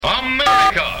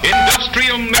America,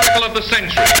 industrial miracle of the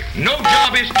century. No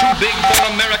job is too big for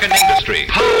American industry.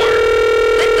 Power.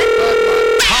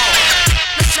 Power.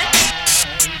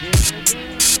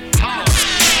 Power.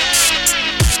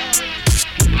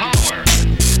 Power.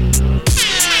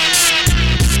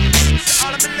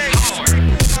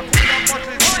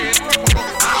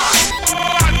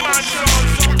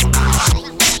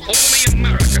 Only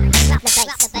American.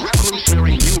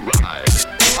 Revolutionary new ride.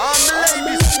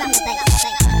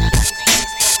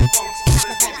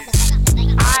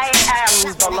 I am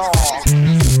the law.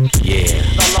 Yeah.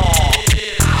 The law.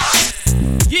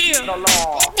 Yeah. The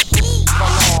law. The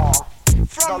law.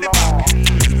 From the the law. back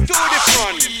to the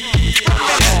front. From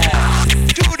the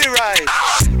left to the right.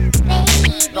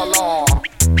 The law.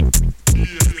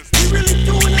 We really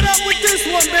doing it up with this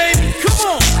one, baby. Come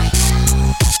on.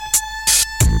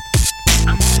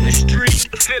 I'm on the street,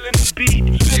 feeling the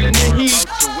beat, feeling the heat.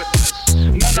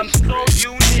 Man, I'm so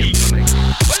unique.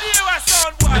 Well, you are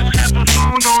sound boy. Don't have a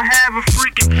phone, don't have a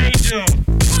freaking pager.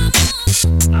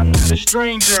 I'm not a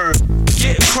stranger.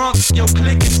 Get crunk, yo,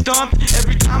 click and stomp.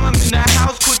 Every time I'm in the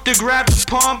house, quick to grab the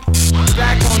pump.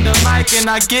 Back on the mic and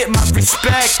I get my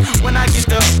respect. When I get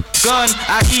the gun,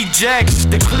 I eject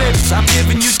the clips. I'm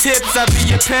giving you tips, I be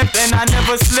your pimp, and I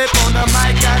never slip on the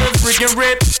mic. Got a freaking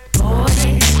rip. Boy,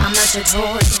 I'm not your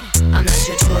toy. I'm not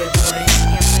your toy boy.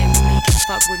 Can't play with me, can't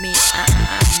fuck with me.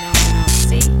 No,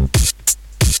 see?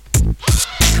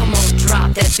 Come on,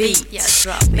 drop that beat. Yeah,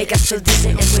 drop it. Make us feel dizzy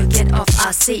and we'll get off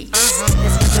our seats.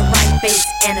 That's with the right bass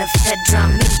and a fed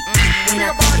drum meet. We're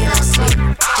not thinking of sleep,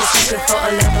 just looking for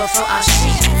a level for our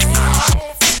sheets.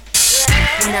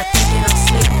 We're not thinking of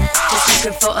sleep, just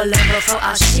looking for a level for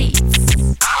our sheets.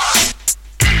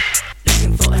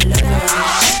 Looking for a level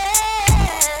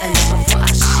for our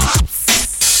sheets.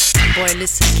 Boy,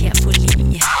 listen carefully.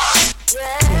 You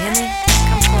hear me?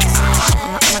 Come close.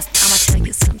 I'ma tell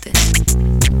you something.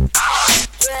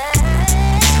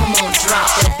 Come on, drop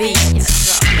that beat.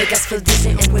 Make us feel dizzy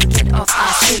and we'll get off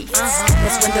our seats.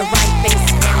 That's when the right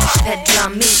bass and the fed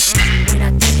drum meet. We're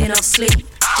not thinking of sleep,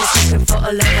 just looking for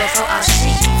a level for our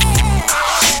sheets.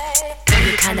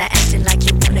 You kinda acting like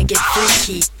you wanna get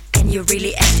freaky, and you're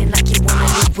really acting like you wanna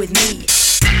leave with me.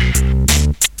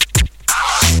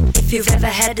 If you've ever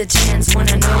had the chance,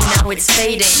 wanna know now it's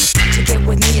fading. To get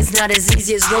with me is not as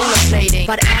easy as rollerblading,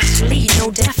 but actually,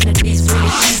 no, definitely it's really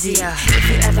easier. If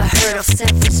you ever heard of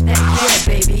self-respect, yeah,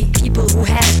 baby. People who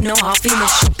have it know how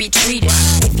females should be treated.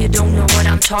 If you don't know what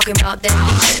I'm talking about, then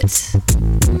leave it.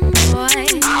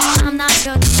 Boy, I'm not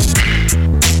your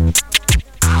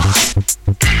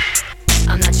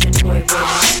I'm not your toy boy.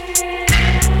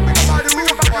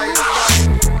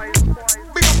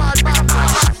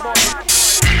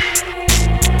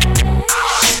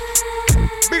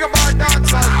 Big up our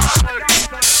dancers.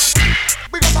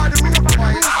 Big up our rude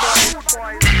boys.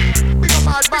 Big up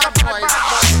our bad boys.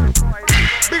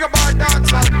 Big up our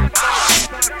dancers.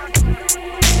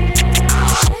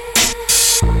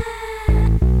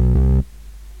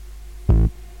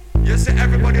 You see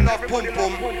everybody love pum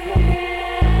pum.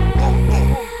 Pum pum.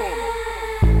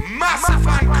 Massive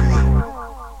and crew.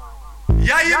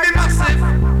 Yeah, you be massive.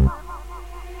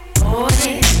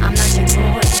 Boy, I'm not your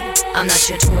toy. I'm not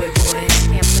your toy boy.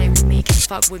 Can't play with me, can't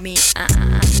fuck with me.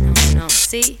 No,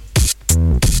 see?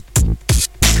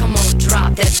 Come on,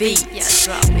 drop that beat. Yeah,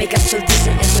 drop it. Make us feel dizzy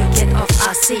and we'll get off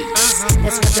our seats.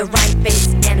 That's with the right bass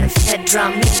and a fed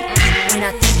drum meet. We're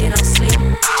not thinking of sleep,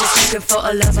 just looking for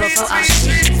a level for our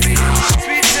sheets.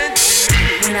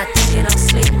 We're not thinking of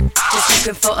sleep, just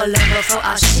looking for a level for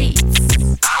our sheets.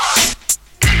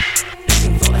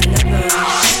 Looking for a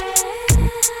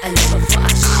level for our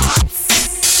sheets.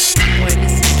 Boy,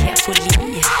 listen carefully.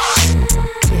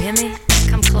 You hear me?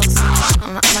 Come close.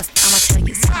 I'ma tell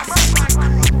you something.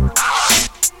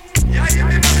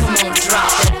 Come on, drop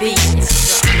that beat.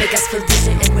 Make us feel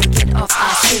dizzy and we'll get off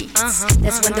our seats.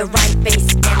 That's when the right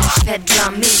bass and the fed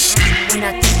drum meet. We're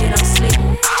not thinking of sleep,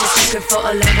 just looking for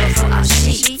a level for our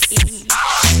sheets.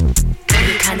 Boy,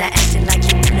 you kinda acting like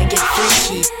you wanna get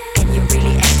freaky, and you're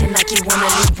really acting like you wanna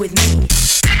leave with me.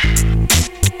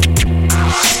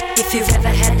 If you've ever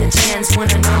had the chance,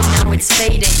 wanna know now it's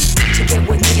fading. To get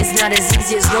with me is not as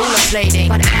easy as rollerblading,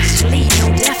 but actually,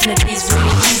 no, definitely it's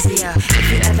really easier.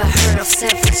 If you ever heard of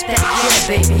self-respect, yeah,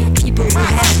 baby. People who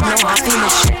have know how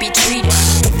females should be treated.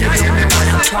 If you don't know what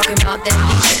I'm talking about, then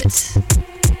leave it.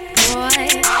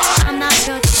 Boy, I'm not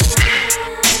your toy.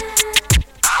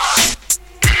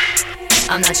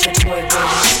 I'm not your toy boy.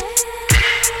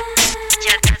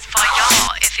 Yeah, that's for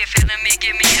y'all. If you're feeling me,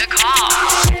 give me a call.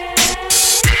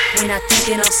 We're not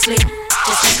thinking of sleep,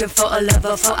 just looking for a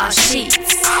lover for our sheets.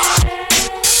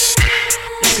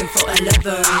 looking for a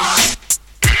lover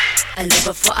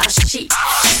for our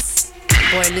sheets.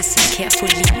 Boy, listen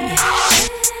carefully.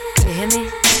 You hear me?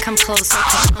 Come closer.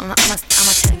 I'ma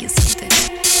tell you something.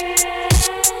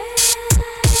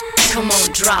 Come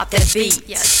on, drop that beat.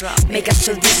 Make us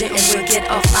feel dizzy and we'll get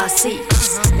off our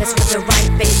seats. That's what the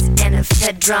right bass and a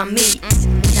fat drum meet.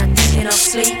 Not thinking of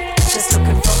sleep, just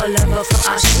looking for a lover for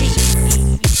our sheets.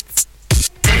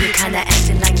 You kinda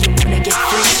acting like you wanna get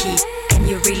freaky, and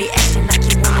you're really acting like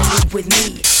you wanna live with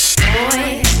me.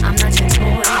 Boy, I'm not your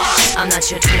toy. I'm not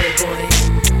your toy, boy.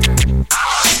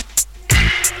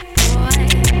 Boy,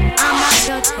 I'm not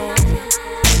your toy.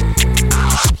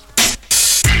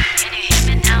 Can you hear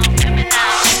me now? Hear me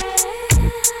now.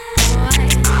 Boy,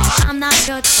 I'm not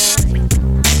your toy.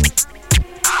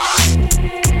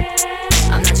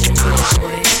 I'm not your toy,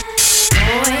 boy.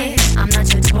 Boy, I'm not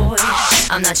your toy.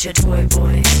 I'm not your toy,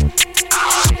 boy.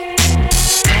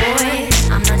 Boy,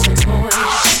 I'm not your toy.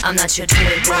 I'm not your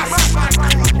toy, boy.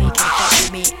 Can't fuck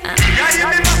with me.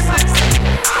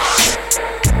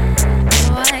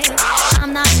 Boy,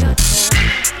 I'm not your toy.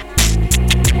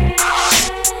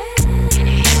 Can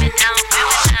you hear me now? Hear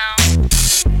me now.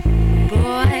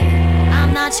 Boy, I'm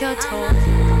not your toy.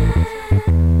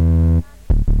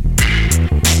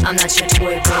 I'm not your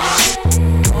toy, boy.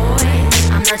 Boy,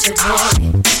 I'm not your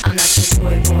toy. I'm not your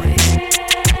toy, boy.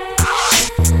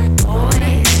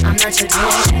 Boy, I'm not your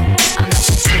toy. I'm not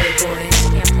your toy, boy.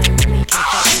 Can't play with me, can't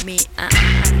fuck with me.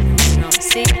 No,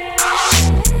 see?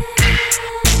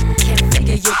 Can't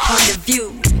figure your point of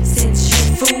view. Since you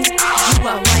fool, you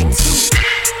are right too.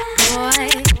 Boy,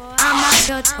 I'm not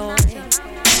your toy.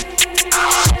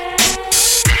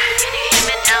 Can you hear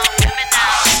me now? Hear me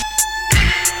now.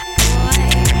 Boy,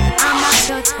 I'm not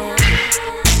your toy.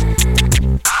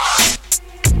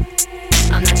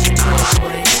 I'm not your toy,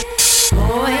 boy.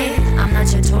 Boy, I'm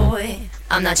not your toy.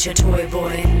 I'm not your toy,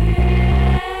 boy.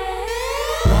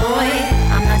 Boy,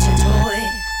 I'm not your toy.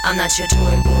 I'm not your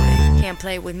toy, boy. Can't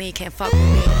play with me, can't fuck with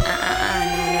me.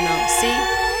 No.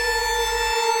 See?